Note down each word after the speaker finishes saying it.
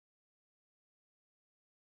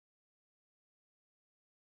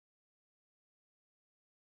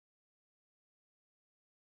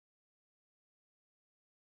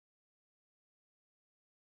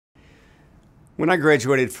When I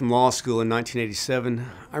graduated from law school in 1987,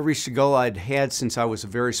 I reached a goal I'd had since I was a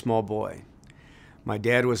very small boy. My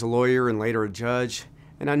dad was a lawyer and later a judge,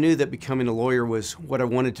 and I knew that becoming a lawyer was what I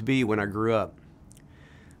wanted to be when I grew up.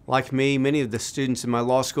 Like me, many of the students in my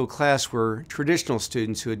law school class were traditional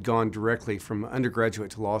students who had gone directly from undergraduate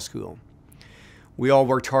to law school. We all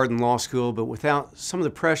worked hard in law school, but without some of the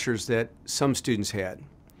pressures that some students had.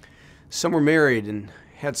 Some were married and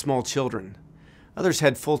had small children. Others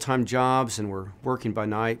had full-time jobs and were working by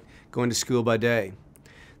night, going to school by day.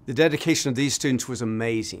 The dedication of these students was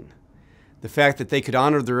amazing. The fact that they could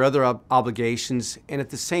honor their other obligations and at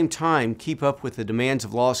the same time keep up with the demands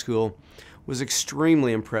of law school was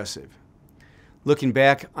extremely impressive. Looking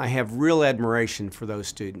back, I have real admiration for those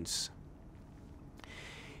students.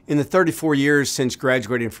 In the 34 years since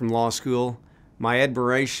graduating from law school, my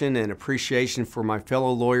admiration and appreciation for my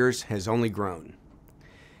fellow lawyers has only grown.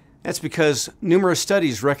 That's because numerous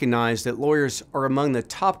studies recognize that lawyers are among the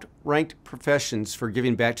top-ranked professions for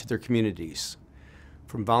giving back to their communities.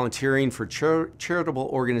 From volunteering for charitable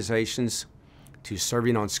organizations to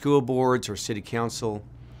serving on school boards or city council,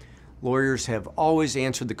 lawyers have always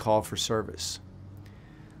answered the call for service.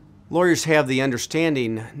 Lawyers have the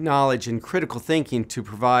understanding, knowledge, and critical thinking to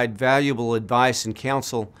provide valuable advice and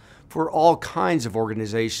counsel for all kinds of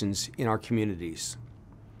organizations in our communities.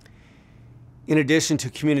 In addition to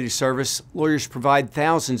community service, lawyers provide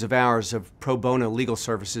thousands of hours of pro bono legal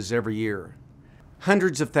services every year.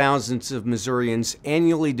 Hundreds of thousands of Missourians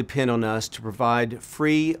annually depend on us to provide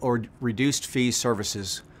free or reduced fee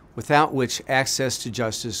services, without which access to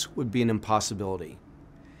justice would be an impossibility.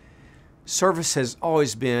 Service has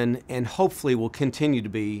always been, and hopefully will continue to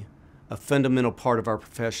be, a fundamental part of our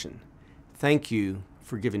profession. Thank you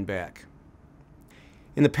for giving back.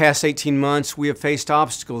 In the past 18 months, we have faced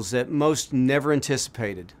obstacles that most never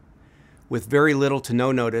anticipated. With very little to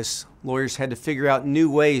no notice, lawyers had to figure out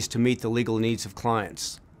new ways to meet the legal needs of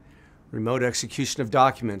clients. Remote execution of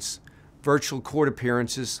documents, virtual court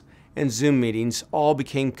appearances, and Zoom meetings all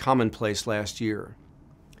became commonplace last year.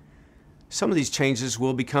 Some of these changes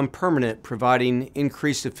will become permanent, providing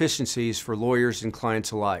increased efficiencies for lawyers and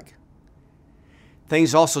clients alike.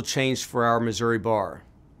 Things also changed for our Missouri bar.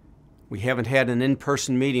 We haven't had an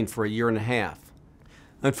in-person meeting for a year and a half.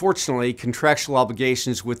 Unfortunately, contractual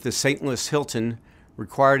obligations with the St. Louis Hilton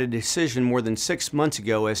required a decision more than 6 months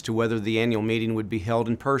ago as to whether the annual meeting would be held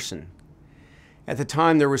in person. At the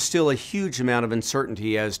time, there was still a huge amount of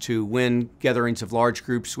uncertainty as to when gatherings of large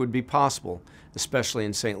groups would be possible, especially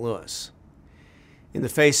in St. Louis. In the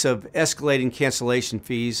face of escalating cancellation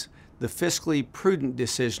fees, the fiscally prudent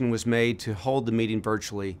decision was made to hold the meeting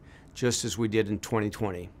virtually, just as we did in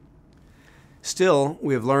 2020. Still,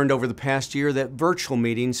 we have learned over the past year that virtual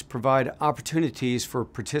meetings provide opportunities for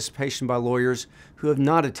participation by lawyers who have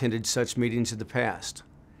not attended such meetings in the past.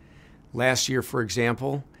 Last year, for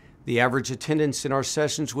example, the average attendance in our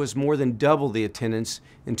sessions was more than double the attendance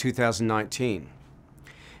in 2019.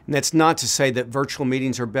 And that's not to say that virtual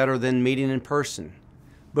meetings are better than meeting in person,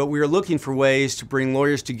 but we are looking for ways to bring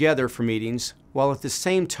lawyers together for meetings while at the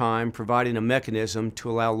same time providing a mechanism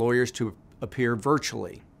to allow lawyers to appear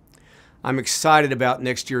virtually. I'm excited about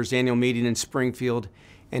next year's annual meeting in Springfield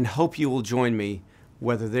and hope you will join me,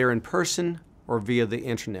 whether they're in person or via the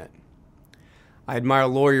internet. I admire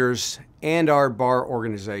lawyers and our bar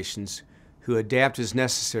organizations who adapt as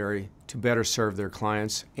necessary to better serve their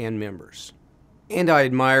clients and members. And I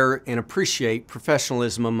admire and appreciate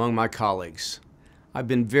professionalism among my colleagues. I've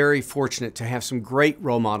been very fortunate to have some great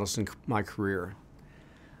role models in my career.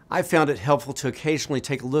 I found it helpful to occasionally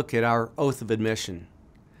take a look at our oath of admission.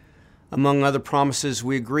 Among other promises,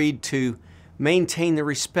 we agreed to maintain the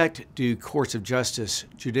respect due courts of justice,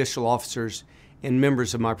 judicial officers, and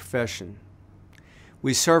members of my profession.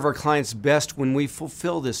 We serve our clients best when we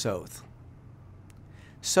fulfill this oath.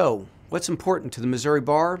 So, what's important to the Missouri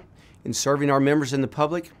Bar in serving our members and the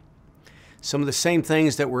public? Some of the same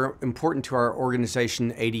things that were important to our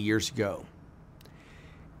organization 80 years ago.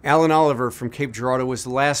 Alan Oliver from Cape Girardeau was the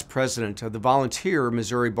last president of the volunteer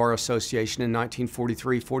Missouri Bar Association in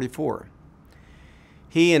 1943-44.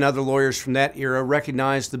 He and other lawyers from that era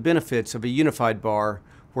recognized the benefits of a unified bar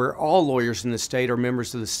where all lawyers in the state are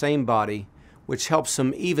members of the same body, which helps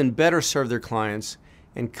them even better serve their clients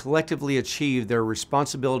and collectively achieve their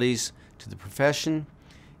responsibilities to the profession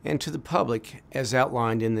and to the public as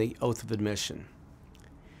outlined in the Oath of Admission.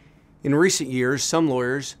 In recent years, some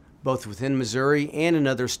lawyers, both within Missouri and in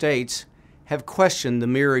other states, have questioned the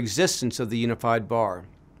mere existence of the unified bar.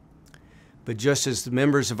 But just as the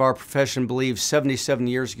members of our profession believed 77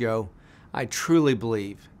 years ago, I truly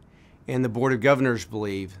believe, and the Board of Governors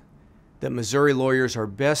believe, that Missouri lawyers are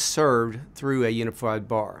best served through a unified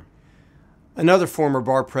bar. Another former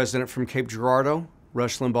bar president from Cape Girardeau,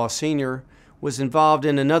 Rush Limbaugh Sr., was involved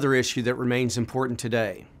in another issue that remains important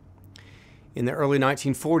today. In the early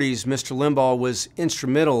 1940s, Mr. Limbaugh was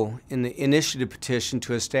instrumental in the initiative petition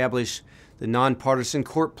to establish the nonpartisan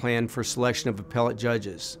court plan for selection of appellate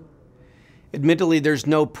judges. Admittedly, there's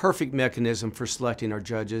no perfect mechanism for selecting our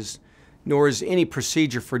judges, nor is any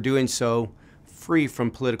procedure for doing so free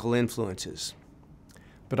from political influences.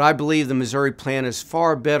 But I believe the Missouri plan is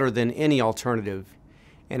far better than any alternative,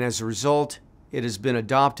 and as a result, it has been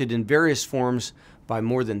adopted in various forms by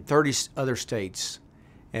more than 30 other states,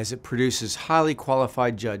 as it produces highly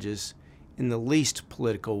qualified judges in the least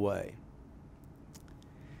political way.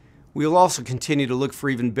 We will also continue to look for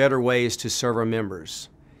even better ways to serve our members.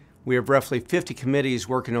 We have roughly 50 committees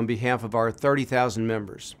working on behalf of our 30,000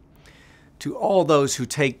 members. To all those who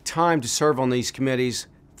take time to serve on these committees,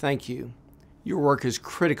 thank you. Your work is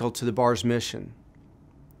critical to the bar's mission.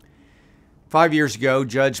 5 years ago,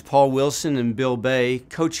 Judge Paul Wilson and Bill Bay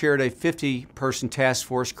co-chaired a 50-person task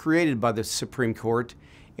force created by the Supreme Court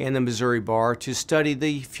and the Missouri Bar to study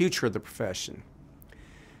the future of the profession.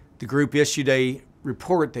 The group issued a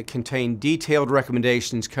report that contained detailed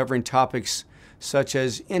recommendations covering topics such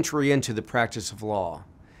as entry into the practice of law,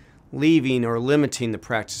 leaving or limiting the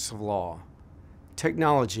practice of law,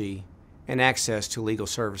 technology, and access to legal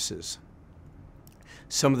services.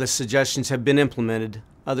 Some of the suggestions have been implemented,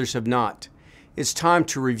 others have not. It's time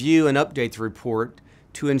to review and update the report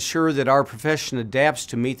to ensure that our profession adapts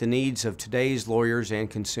to meet the needs of today's lawyers and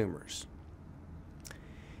consumers.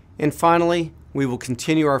 And finally, we will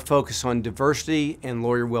continue our focus on diversity and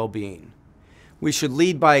lawyer well-being. We should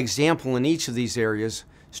lead by example in each of these areas,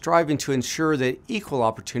 striving to ensure that equal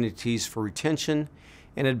opportunities for retention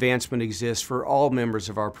and advancement exist for all members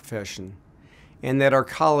of our profession, and that our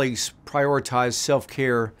colleagues prioritize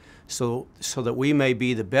self-care so that we may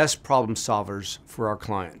be the best problem solvers for our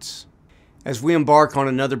clients. As we embark on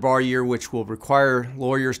another bar year which will require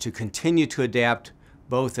lawyers to continue to adapt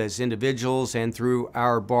both as individuals and through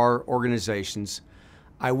our bar organizations,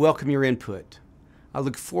 I welcome your input. I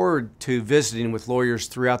look forward to visiting with lawyers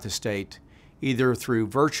throughout the state, either through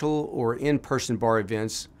virtual or in-person bar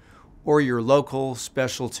events, or your local,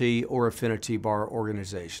 specialty, or affinity bar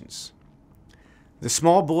organizations. The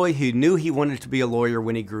small boy who knew he wanted to be a lawyer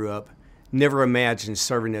when he grew up never imagined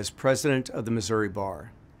serving as president of the Missouri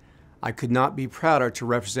Bar. I could not be prouder to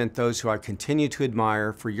represent those who I continue to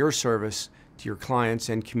admire for your service to your clients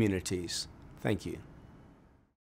and communities. Thank you.